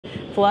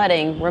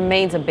Flooding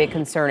remains a big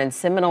concern in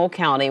Seminole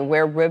County,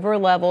 where river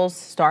levels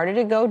started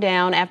to go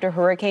down after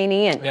Hurricane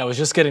Ian. Yeah, it was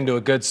just getting to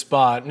a good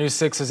spot. News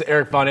 6's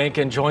Erik von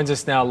Ancken joins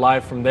us now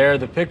live from there.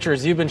 The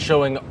pictures you've been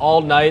showing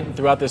all night and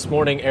throughout this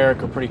morning,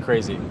 Erik, are pretty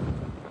crazy.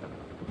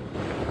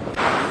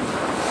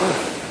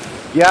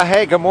 Yeah,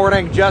 hey, good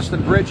morning,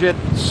 Justin, Bridget.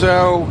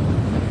 So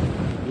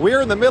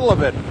we're in the middle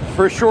of it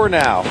for sure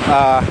now.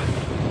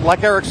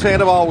 Like Eric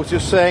Sandoval was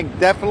just saying,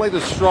 definitely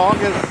the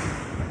strongest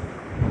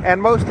and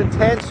most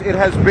intense it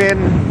has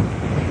been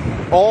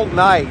all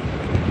night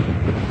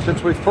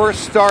since we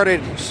first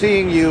started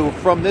seeing you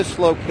from this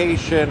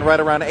location right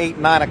around 8,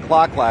 9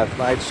 o'clock last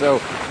night. So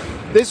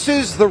this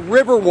is the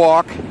river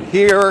walk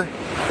here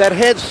that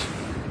heads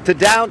to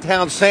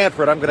downtown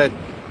Sanford. I'm going to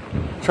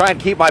try and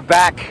keep my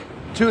back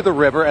to the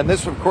river. And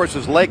this, of course,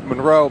 is Lake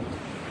Monroe,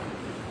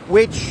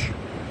 which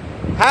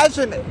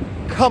hasn't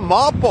come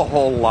up a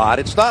whole lot.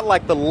 It's not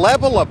like the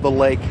level of the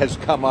lake has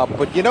come up,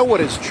 but you know what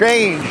has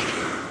changed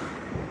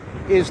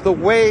is the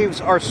waves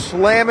are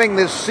slamming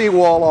this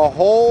seawall a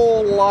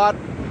whole lot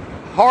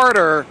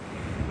harder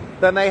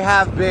than they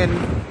have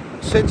been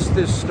since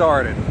this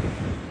started.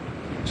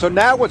 So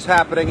now what's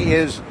happening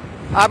is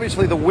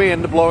obviously the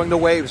wind blowing the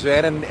waves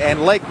in,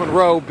 and Lake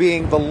Monroe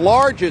being the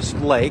largest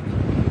lake,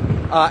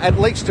 at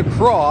least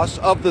across,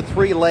 of the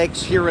 3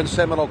 lakes here in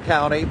Seminole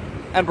County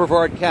and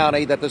Brevard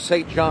County that the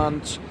St.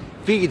 Johns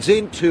feeds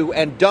into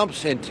and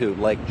dumps into.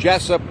 Lake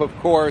Jessup, of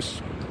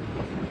course,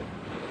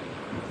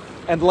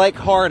 and Lake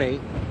Harney,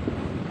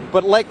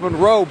 but Lake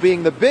Monroe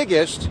being the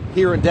biggest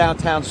here in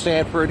downtown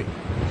Sanford,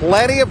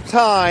 plenty of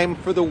time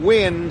for the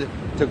wind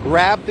to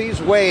grab these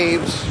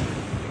waves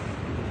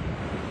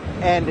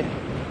and,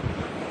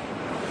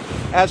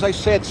 as I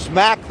said,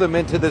 smack them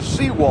into the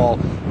seawall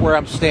where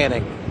I'm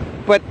standing.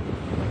 But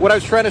what I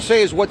was trying to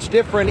say is what's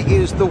different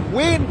is the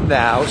wind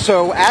now.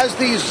 So as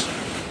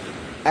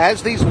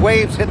these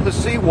waves hit the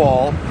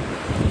seawall,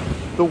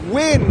 the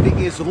wind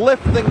is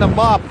lifting them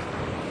up.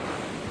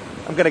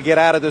 I'm going to get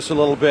out of this a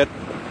little bit,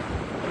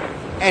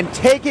 and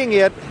taking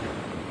it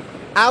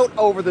out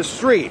over the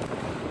street.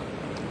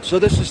 So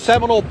this is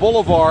Seminole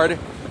Boulevard,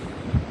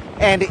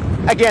 and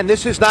again,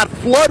 this is not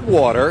flood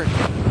water.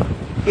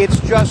 It's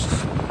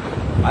just,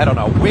 I don't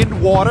know,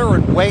 wind water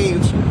and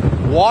waves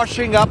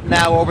washing up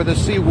now over the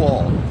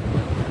seawall.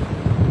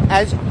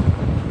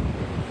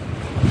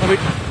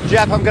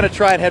 Jeff, I'm going to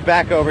try and head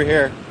back over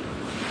here.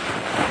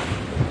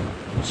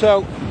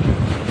 So,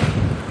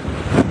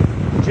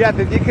 Jeff,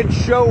 if you can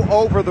show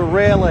over the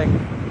railing.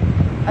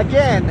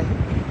 Again,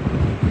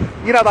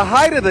 you know, the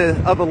height of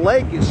the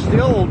lake is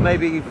still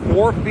maybe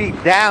 4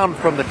 feet down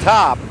from the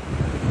top.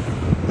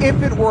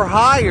 If it were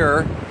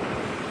higher,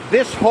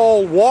 this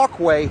whole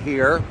walkway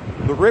here,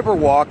 the river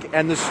walk,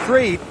 and the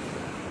street,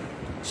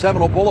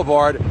 Seminole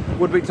Boulevard,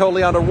 would be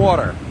totally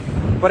underwater.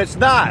 But it's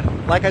not.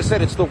 Like I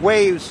said, it's the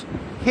waves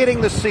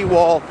hitting the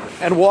seawall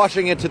and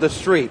washing into the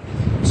street.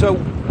 So,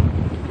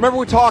 remember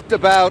we talked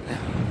about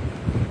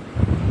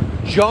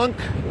junk,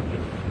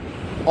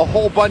 a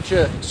whole bunch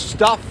of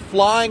stuff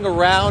flying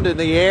around in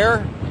the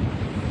air?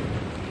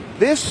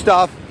 This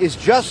stuff is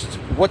just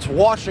what's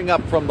washing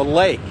up from the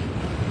lake.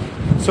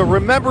 So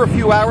remember a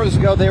few hours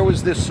ago there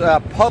was this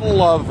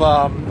puddle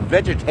of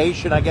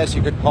vegetation, I guess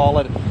you could call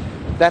it,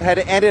 that had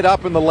ended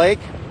up in the lake?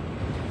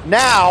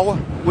 Now,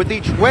 with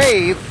each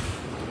wave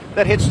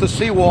that hits the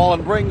seawall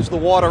and brings the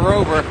water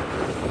over,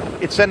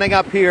 it's ending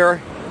up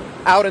here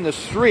out in the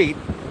street.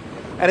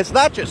 And it's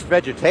not just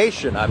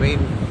vegetation. I mean,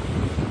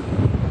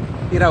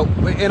 you know,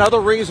 another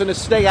reason to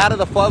stay out of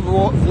the flood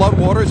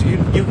waters,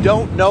 you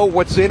don't know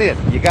what's in it.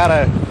 You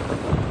gotta,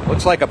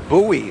 looks like a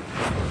buoy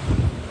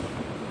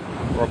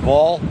or a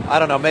ball. I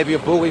don't know, maybe a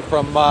buoy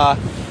from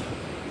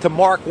to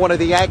mark one of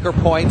the anchor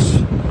points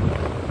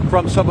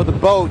from some of the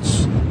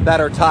boats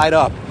that are tied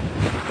up.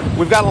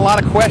 We've got a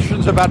lot of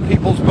questions about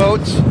people's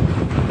boats.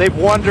 They've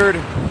wondered,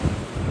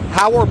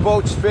 how are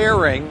boats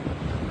faring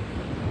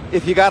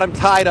if you got them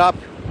tied up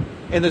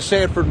in the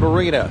Sanford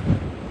Marina?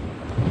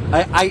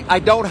 I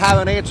don't have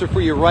an answer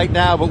for you right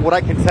now, but what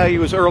I can tell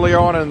you is earlier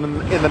on in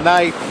the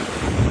night,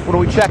 when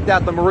we checked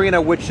out the marina,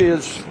 which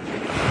is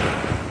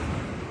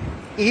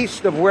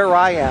east of where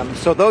I am,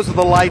 so those are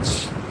the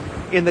lights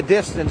in the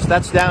distance,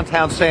 that's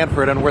downtown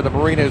Sanford, and where the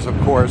marina is, of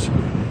course,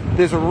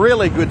 there's a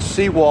really good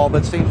seawall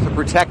that seems to be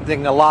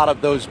protecting a lot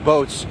of those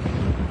boats.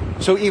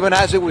 So even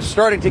as it was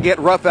starting to get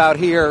rough out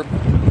here,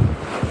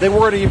 they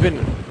weren't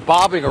even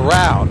bobbing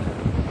around.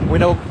 We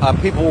know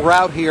people were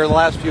out here the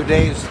last few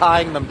days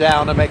tying them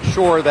down to make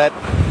sure that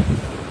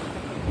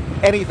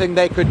anything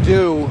they could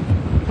do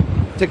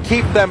to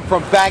keep them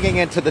from banging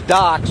into the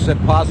docks and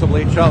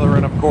possibly each other,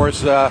 and of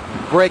course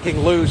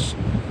breaking loose,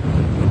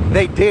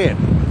 they did.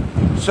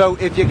 So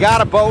if you got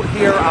a boat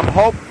here, I'm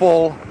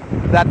hopeful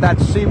that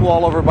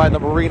seawall over by the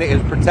marina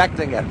is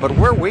protecting it. But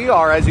where we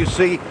are, as you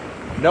see,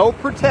 no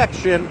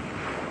protection,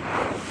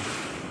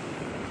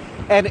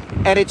 and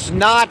it's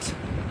not.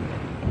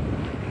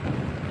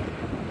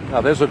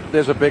 Oh, there's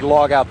a big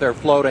log out there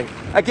floating.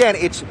 Again,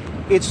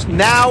 it's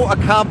now a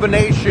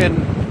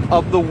combination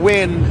of the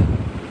wind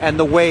and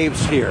the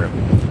waves here.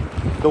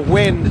 The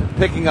wind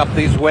picking up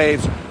these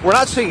waves. We're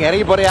not seeing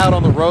anybody out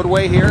on the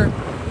roadway here.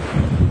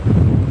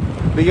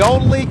 The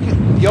only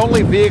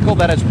vehicle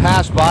that has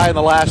passed by in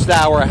the last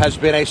hour has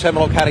been a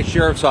Seminole County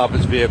Sheriff's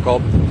Office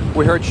vehicle.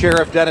 We heard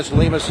Sheriff Dennis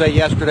Lima say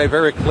yesterday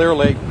very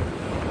clearly,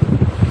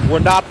 we're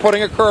not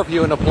putting a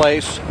curfew into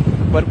place,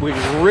 but we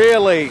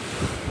really,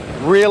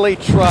 really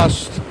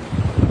trust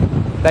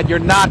that you're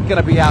not going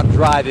to be out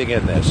driving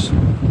in this.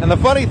 And the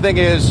funny thing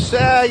is,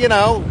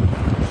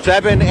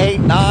 7, 8,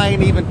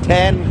 9, even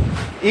 10,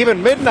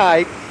 even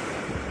midnight,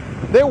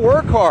 there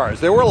were cars.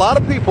 There were a lot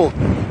of people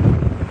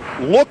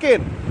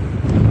looking.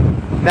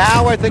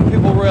 Now I think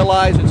people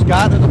realize it's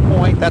gotten to the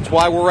point, that's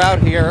why we're out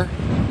here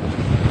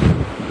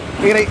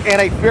in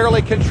a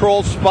fairly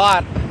controlled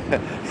spot.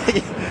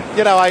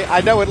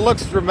 I know it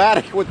looks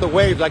dramatic with the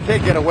waves. I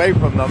can't get away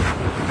from them.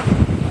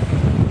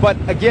 But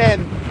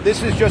again,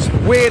 this is just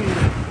wind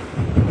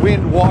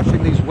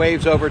washing these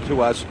waves over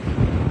to us.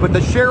 But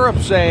the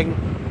sheriff saying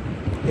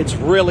it's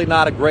really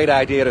not a great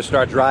idea to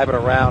start driving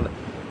around.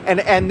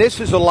 And this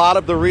is a lot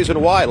of the reason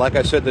why. Like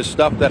I said, there's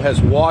stuff that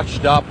has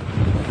washed up,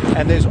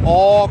 and there's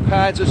all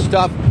kinds of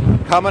stuff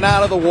coming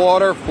out of the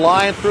water,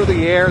 flying through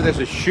the air. There's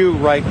a shoe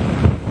right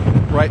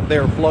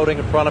there floating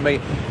in front of me.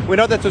 We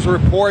know that there's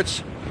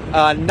reports,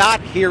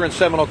 not here in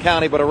Seminole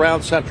County, but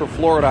around Central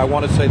Florida. I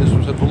want to say this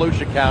was in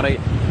Volusia County,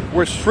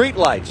 where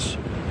streetlights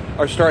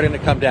are starting to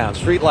come down.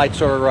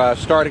 Streetlights are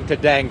starting to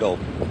dangle.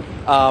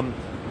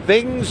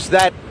 Things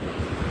that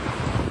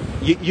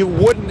you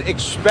wouldn't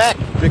expect,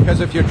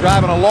 because if you're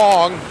driving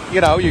along,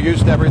 you're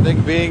used to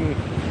everything being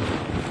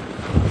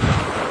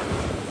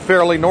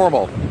fairly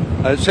normal.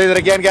 Say that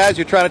again, guys.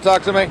 You're trying to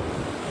talk to me?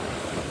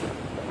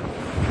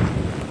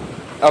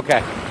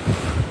 Okay.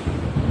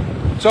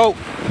 So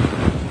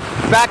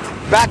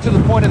back to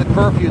the point of the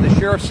curfew. The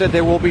sheriff said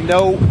there will be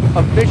no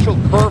official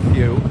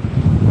curfew,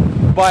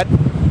 but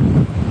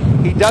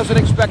he doesn't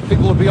expect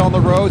people to be on the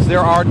roads. There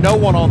are no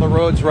one on the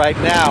roads right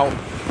now.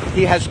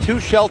 He has 2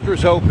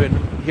 shelters open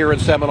here in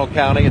Seminole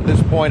County. At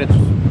this point, it's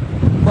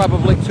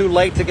probably too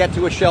late to get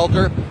to a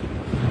shelter.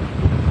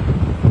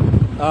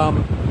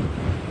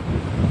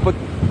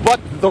 But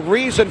the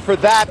reason for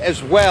that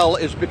as well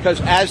is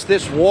because as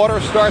this water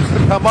starts to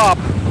come up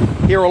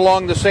here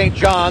along the St.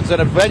 Johns,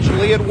 and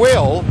eventually it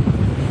will,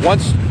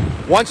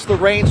 once the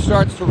rain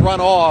starts to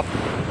run off,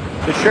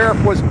 the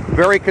sheriff was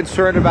very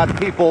concerned about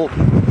people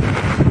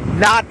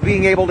not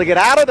being able to get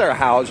out of their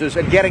houses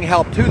and getting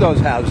help to those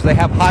houses. They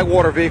have high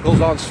water vehicles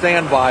on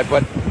standby,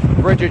 but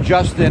Bridget,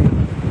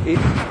 Justin,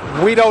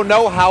 we don't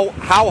know how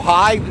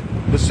high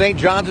the St.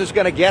 Johns is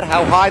going to get,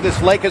 how high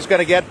this lake is going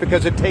to get,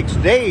 because it takes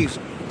days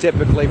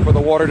typically for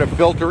the water to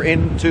filter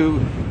into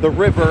the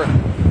river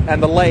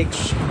and the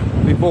lakes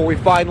before we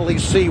finally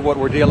see what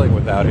we're dealing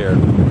with out here.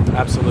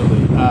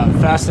 Absolutely.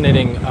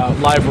 Fascinating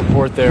live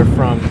report there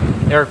from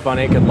Erik von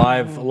Ancken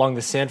live along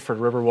the Sanford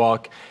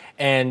Riverwalk.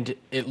 And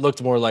it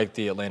looked more like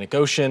the Atlantic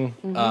Ocean.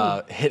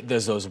 Hit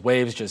those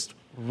waves just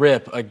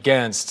rip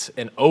against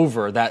and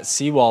over that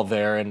seawall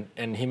there.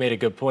 And he made a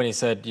good point. He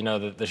said,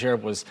 the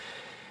sheriff was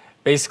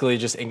basically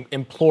just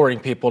imploring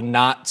people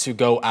not to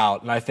go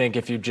out. And I think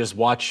if you just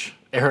watch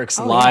Erik's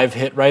live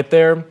hit right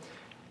there,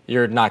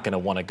 you're not going to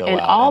want to go out.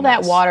 And all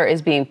that water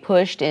is being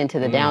pushed into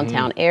the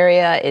downtown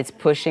area. It's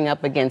pushing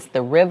up against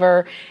the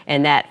river,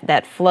 and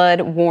that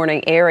flood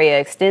warning area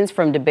extends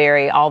from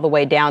DeBerry all the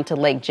way down to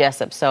Lake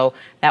Jessup. So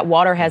that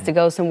water has to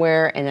go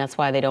somewhere, and that's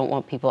why they don't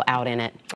want people out in it.